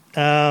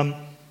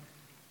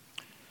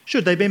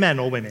 Should they be men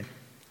or women?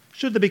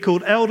 Should they be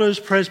called elders,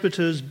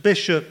 presbyters,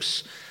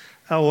 bishops,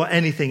 or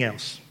anything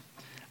else?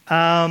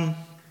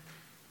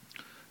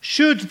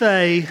 Should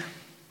they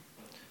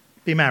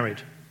be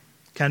married?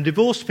 Can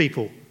divorced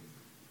people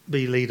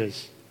be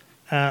leaders?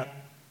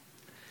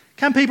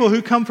 Can people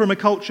who come from a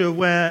culture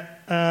where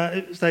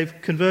they've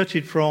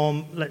converted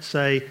from, let's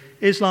say,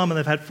 Islam, and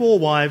they've had 4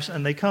 wives,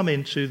 and they come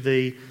into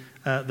the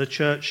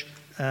church,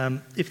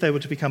 if they were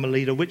to become a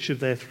leader, which of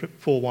their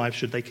 4 wives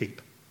should they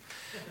keep?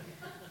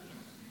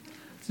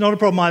 It's not a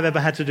problem I've ever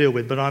had to deal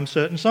with, but I'm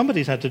certain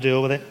somebody's had to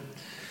deal with it.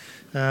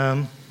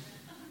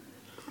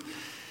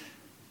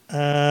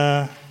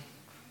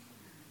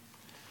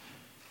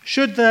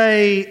 Should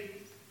they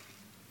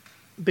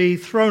be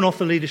thrown off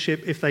the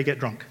leadership if they get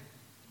drunk?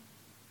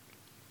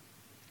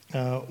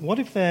 What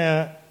if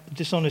they're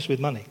dishonest with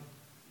money?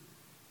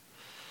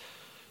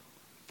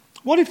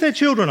 What if their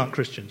children aren't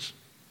Christians?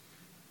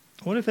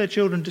 What if their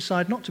children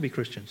decide not to be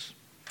Christians?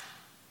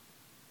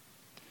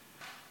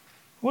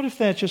 What if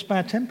they're just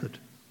bad-tempered?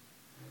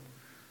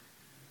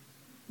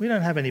 We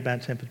don't have any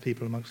bad-tempered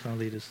people amongst our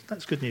leaders.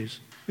 That's good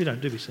news. We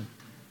don't, do we, Sim?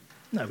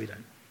 No, we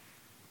don't.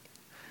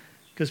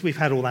 Because we've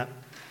had all that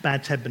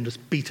bad temperness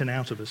beaten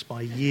out of us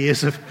by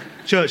years of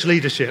church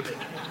leadership.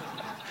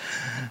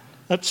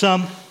 But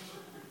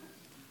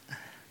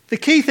the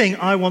key thing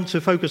I want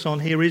to focus on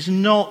here is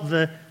not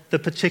the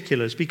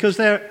particulars, because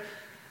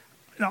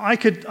I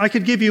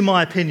could give you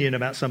my opinion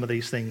about some of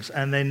these things,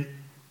 and then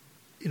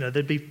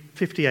there'd be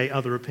 58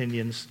 other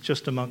opinions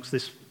just amongst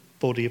this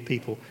body of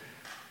people.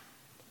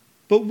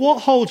 But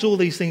what holds all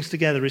these things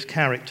together is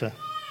character.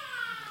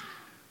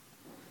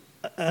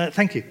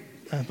 Thank you,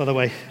 by the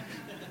way.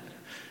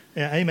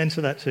 Yeah, amen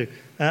to that too.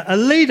 A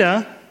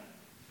leader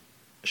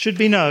should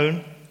be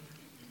known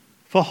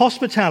for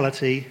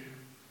hospitality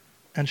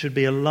and should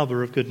be a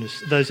lover of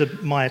goodness. Those are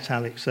my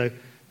italics. So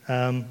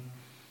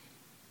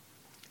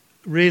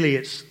really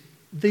it's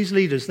these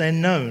leaders, they're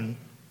known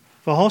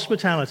for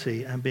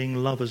hospitality and being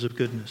lovers of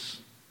goodness.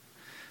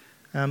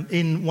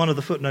 In one of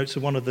the footnotes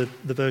of one of the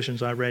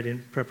versions I read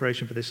in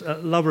preparation for this,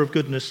 lover of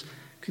goodness,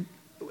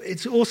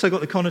 it's also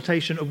got the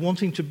connotation of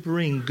wanting to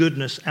bring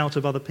goodness out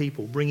of other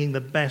people, bringing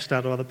the best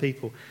out of other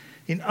people.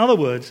 In other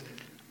words,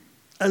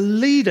 a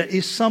leader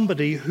is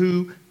somebody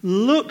who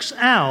looks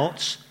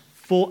out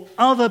for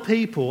other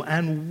people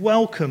and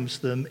welcomes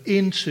them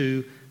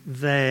into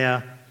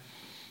their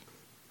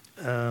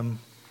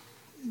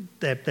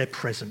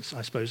presence,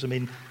 I suppose. I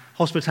mean,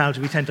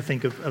 hospitality, we tend to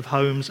think of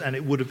homes, and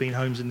it would have been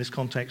homes in this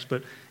context,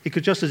 but it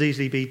could just as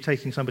easily be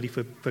taking somebody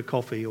for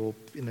coffee or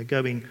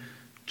going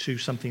to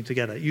something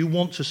together. You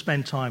want to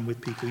spend time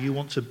with people. You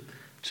want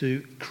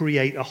to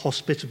create a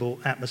hospitable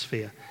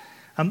atmosphere.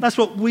 That's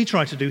what we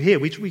try to do here.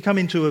 We come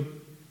into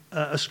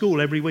a school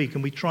every week,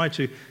 and we try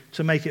to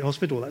make it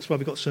hospitable. That's why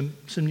we've got some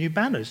new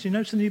banners. Do you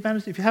notice the new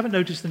banners? If you haven't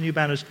noticed the new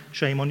banners,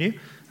 shame on you.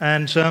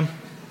 And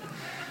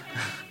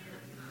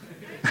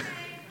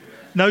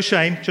no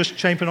shame, just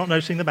shame for not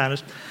noticing the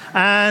banners.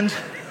 And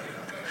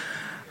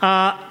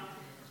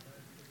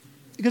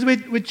because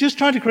we're just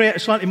trying to create a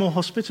slightly more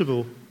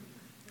hospitable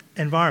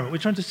environment. We're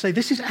trying to say,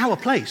 this is our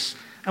place.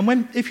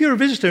 And if you're a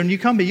visitor and you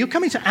come here, you're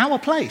coming to our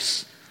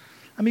place.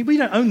 I mean, we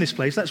don't own this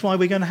place. That's why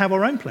we're going to have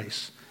our own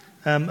place.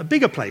 A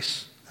bigger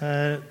place.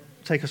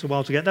 Take us a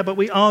while to get there, but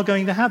we are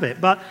going to have it.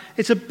 But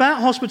it's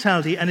about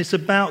hospitality and it's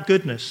about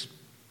goodness.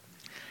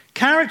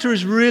 Character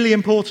is really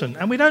important,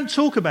 and we don't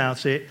talk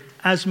about it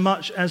as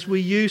much as we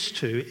used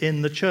to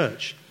in the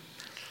church.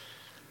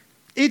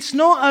 It's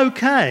not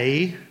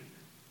okay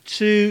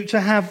to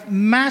have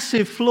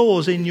massive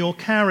flaws in your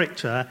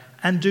character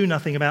and do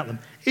nothing about them.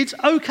 It's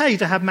okay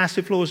to have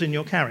massive flaws in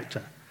your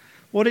character.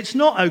 What it's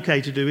not okay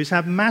to do is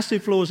have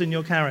massive flaws in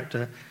your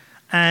character,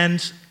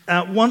 and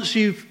once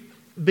you've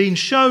been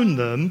shown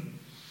them,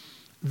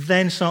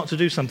 then start to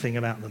do something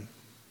about them.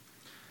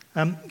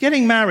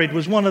 Getting married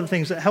was one of the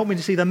things that helped me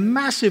to see the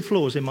massive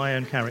flaws in my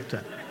own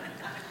character.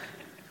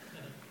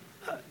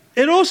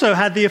 It also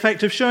had the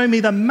effect of showing me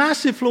the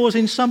massive flaws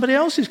in somebody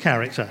else's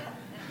character,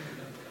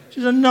 which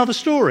is another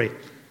story.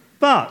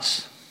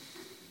 But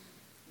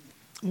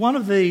one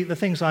of the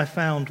things I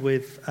found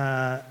with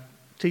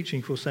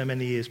teaching for so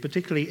many years,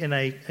 particularly in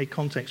a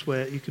context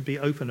where you could be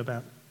open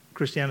about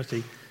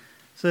Christianity,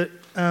 is that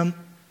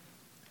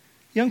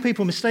young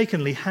people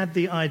mistakenly had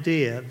the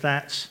idea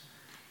that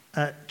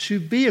to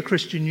be a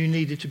Christian you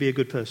needed to be a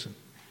good person.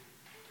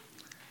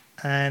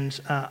 And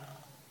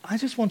I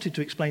just wanted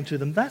to explain to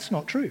them that's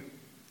not true.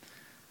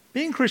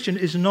 Being Christian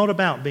is not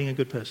about being a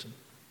good person.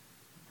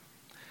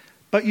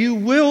 But you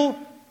will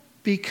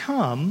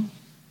become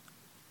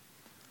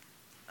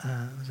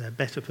a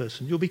better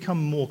person. You'll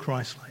become more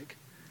Christ-like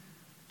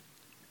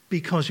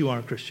because you are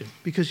a Christian,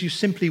 because you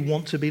simply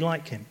want to be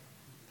like him.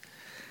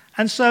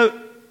 And so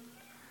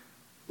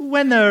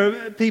when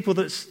there are people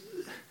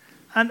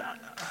and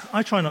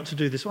I try not to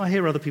do this, I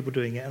hear other people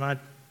doing it,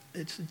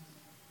 and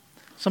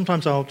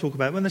sometimes I'll talk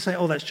about it when they say,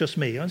 oh, that's just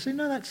me. I say,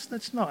 no,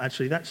 that's not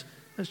actually. That's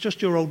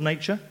just your old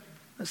nature.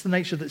 That's the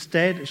nature that's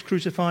dead, it's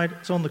crucified,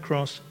 it's on the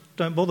cross.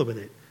 Don't bother with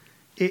it.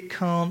 It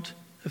can't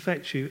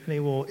affect you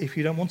anymore if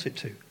you don't want it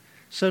to.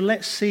 So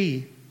let's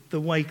see the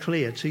way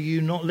clear to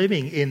you not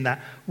living in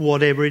that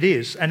whatever it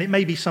is. And it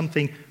may be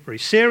something very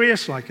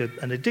serious, like an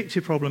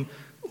addictive problem,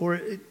 or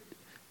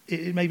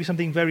it may be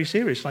something very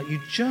serious, like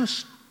you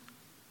just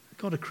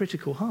got a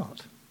critical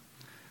heart.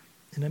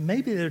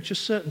 Maybe there are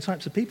just certain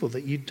types of people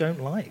that you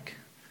don't like.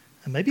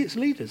 And maybe it's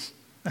leaders.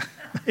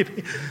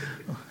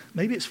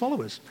 maybe it's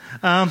followers.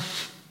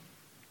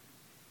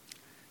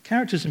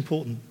 Character's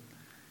important.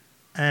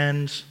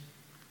 And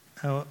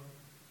Paul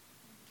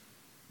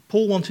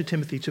wanted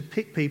Timothy to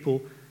pick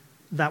people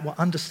that were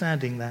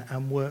understanding that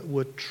and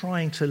were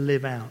trying to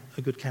live out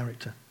a good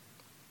character.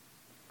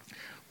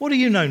 What are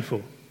you known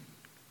for?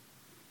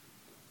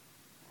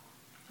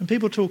 And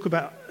people talk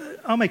about,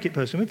 I'll make it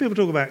personal. When people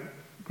talk about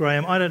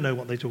Graham, I don't know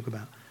what they talk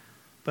about.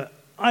 But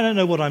I don't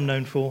know what I'm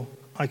known for.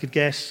 I could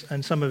guess,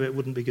 and some of it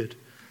wouldn't be good.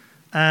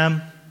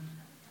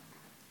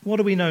 What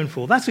are we known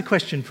for? That's a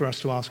question for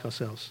us to ask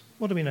ourselves.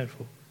 What are we known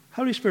for?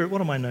 Holy Spirit,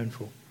 what am I known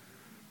for?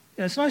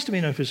 It's nice to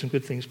be known for some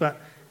good things, but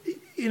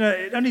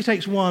it only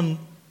takes one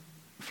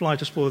fly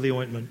to spoil the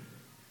ointment,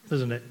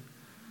 doesn't it?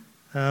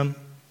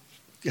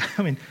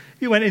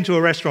 You went into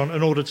a restaurant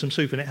and ordered some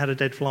soup and it had a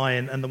dead fly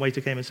in, and the waiter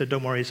came and said,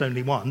 don't worry, it's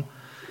only one.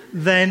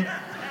 Then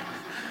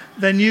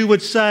you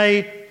would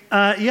say,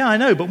 yeah, I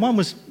know, but one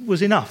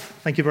was enough.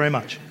 Thank you very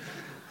much.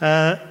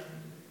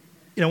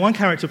 One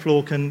character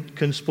flaw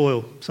can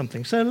spoil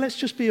something. So let's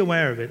just be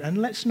aware of it, and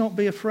let's not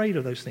be afraid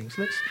of those things.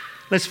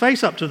 Let's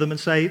face up to them and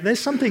say, there's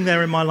something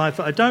there in my life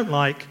that I don't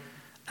like,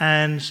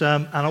 and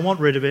I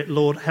want rid of it.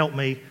 Lord, help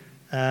me.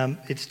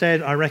 It's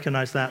dead, I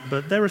recognize that,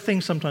 but there are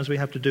things sometimes we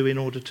have to do in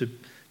order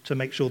to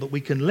make sure that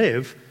we can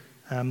live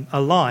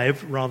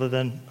alive rather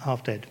than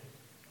half dead.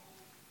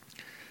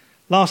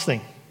 Last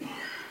thing.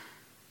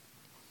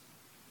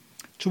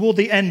 Toward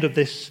the end of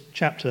this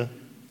chapter,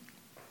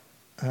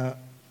 I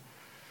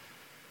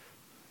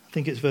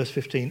think it's verse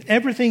 15.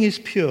 Everything is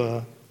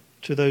pure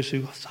to those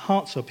whose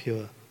hearts are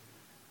pure,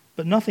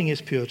 but nothing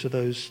is pure to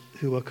those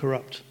who are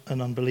corrupt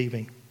and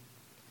unbelieving,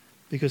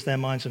 because their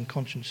minds and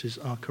consciences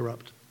are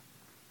corrupt.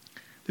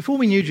 Before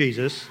we knew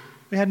Jesus,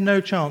 we had no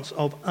chance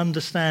of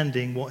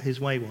understanding what his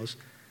way was,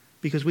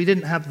 because we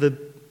didn't have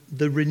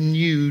the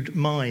renewed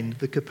mind,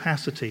 the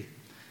capacity.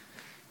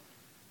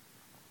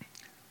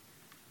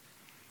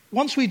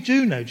 Once we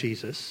do know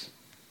Jesus,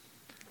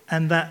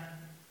 and that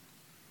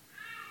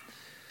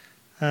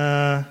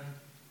our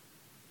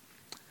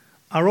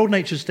old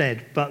nature's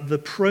dead, but the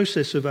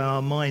process of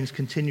our minds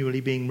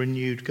continually being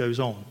renewed goes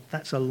on.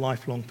 That's a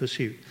lifelong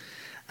pursuit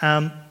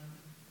that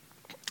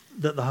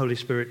the Holy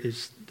Spirit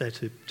is there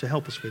to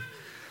help us with.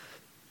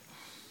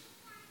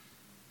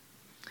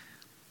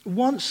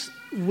 Once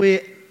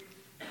we're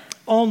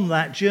on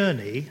that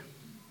journey,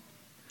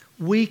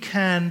 we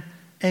can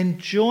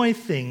enjoy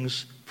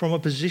things from a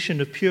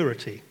position of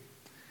purity.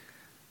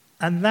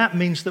 And that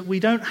means that we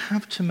don't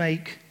have to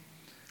make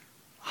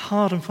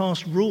hard and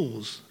fast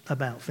rules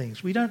about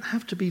things. We don't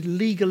have to be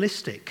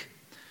legalistic.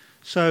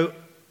 So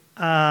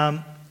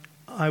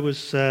I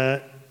was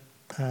at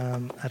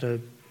a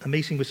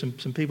meeting with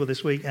some people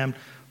this week, and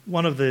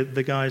one of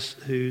the guys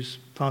who's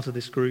part of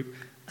this group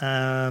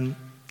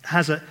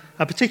has a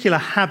particular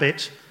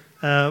habit.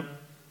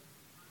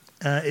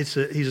 He's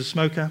a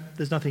smoker.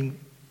 There's nothing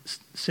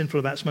sinful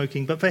about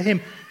smoking, but for him,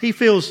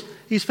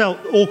 he's felt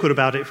awkward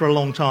about it for a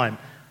long time.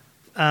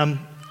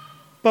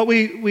 But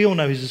we all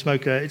know he's a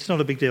smoker. It's not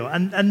a big deal.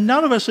 And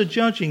none of us are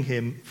judging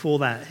him for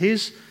that.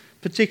 His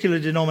particular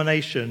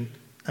denomination,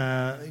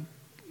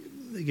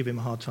 they give him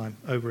a hard time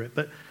over it.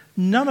 But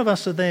none of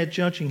us are there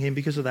judging him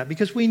because of that,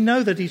 because we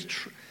know that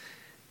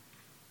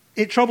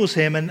it troubles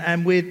him,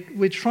 and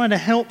we're trying to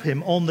help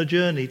him on the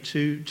journey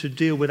to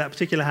deal with that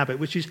particular habit,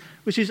 which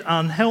is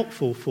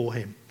unhelpful for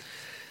him.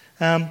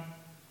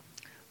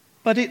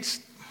 But it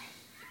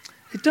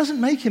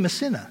doesn't make him a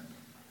sinner.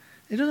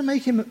 It doesn't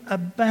make him a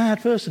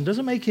bad person. It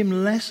doesn't make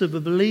him less of a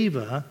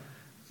believer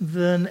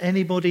than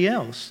anybody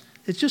else.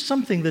 It's just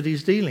something that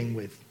he's dealing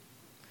with,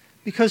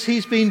 because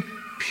he's been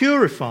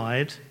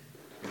purified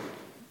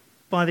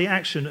by the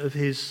action of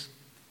his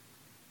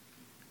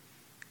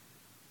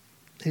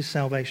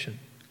salvation.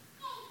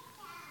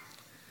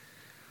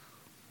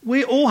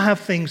 We all have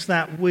things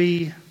that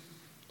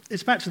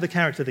it's back to the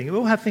character thing. We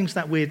all have things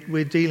that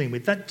we're dealing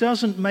with. That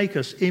doesn't make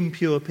us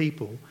impure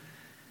people.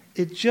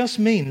 It just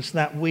means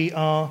that we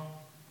are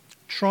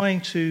trying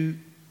to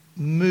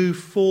move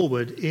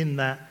forward in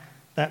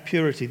that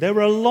purity. There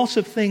were a lot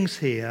of things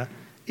here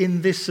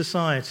in this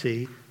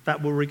society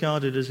that were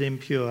regarded as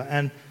impure.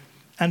 And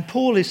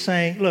Paul is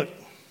saying, look,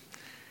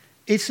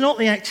 it's not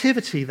the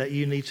activity that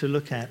you need to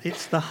look at.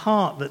 It's the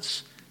heart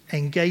that's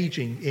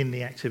engaging in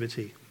the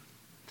activity.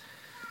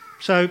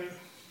 So,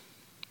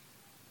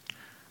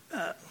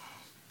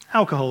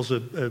 alcohol's a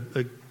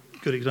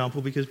good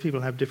example because people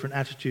have different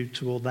attitude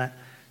toward that.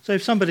 So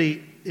if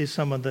somebody is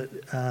someone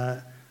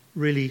that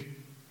really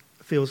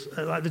feels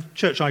like the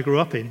church I grew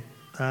up in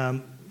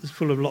is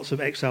full of lots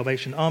of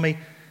ex-Salvation Army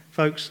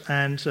folks,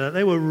 and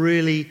they were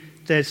really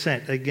dead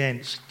set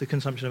against the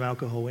consumption of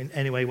alcohol in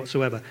any way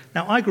whatsoever.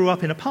 Now, I grew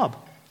up in a pub,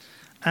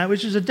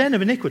 which is a den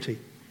of iniquity,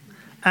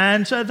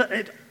 and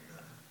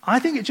I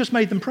think it just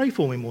made them pray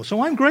for me more.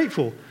 So I'm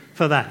grateful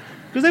for that,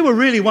 because they were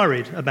really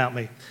worried about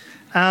me.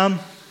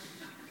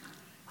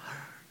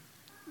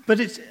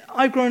 But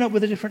I've grown up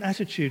with a different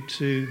attitude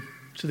to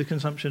the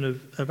consumption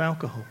of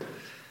alcohol.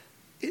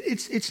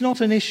 It's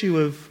not an issue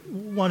of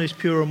one is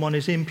pure and one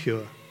is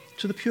impure.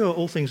 To the pure,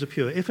 all things are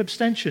pure. If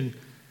abstention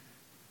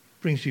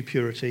brings you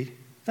purity,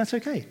 that's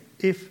okay.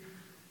 If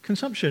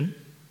consumption,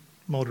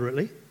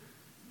 moderately,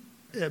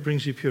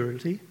 brings you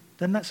purity,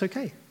 then that's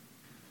okay.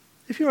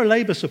 If you're a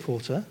Labour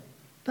supporter,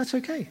 that's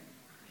okay.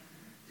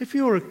 If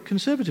you're a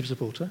Conservative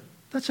supporter,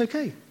 that's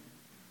okay.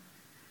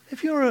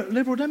 If you're a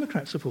Liberal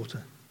Democrat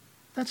supporter,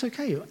 that's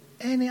okay. Or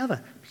any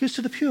other. Because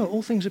to the pure,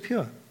 all things are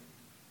pure.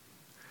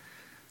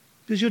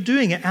 Because you're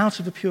doing it out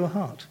of a pure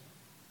heart.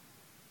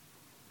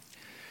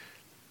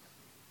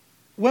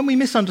 When we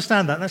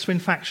misunderstand that, that's when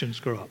factions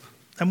grow up.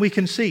 And we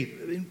can see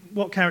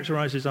what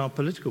characterises our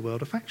political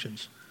world are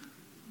factions.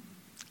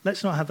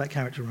 Let's not have that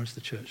characterise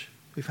the church.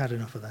 We've had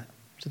enough of that.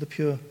 To the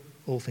pure,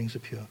 all things are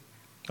pure.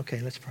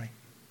 Okay, let's pray.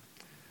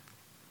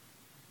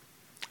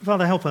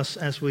 Father, help us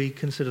as we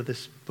consider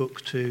this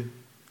book to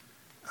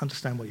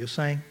understand what you're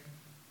saying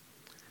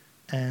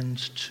and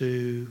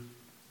to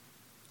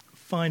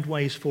find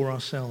ways for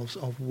ourselves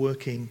of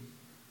working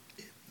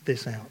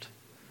this out,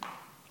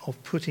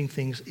 of putting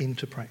things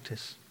into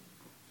practice.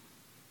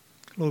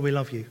 Lord, we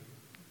love you,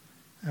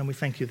 and we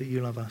thank you that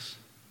you love us,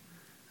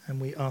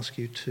 and we ask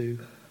you to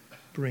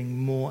bring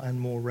more and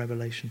more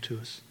revelation to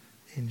us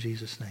in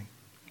Jesus' name.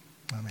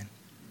 Amen.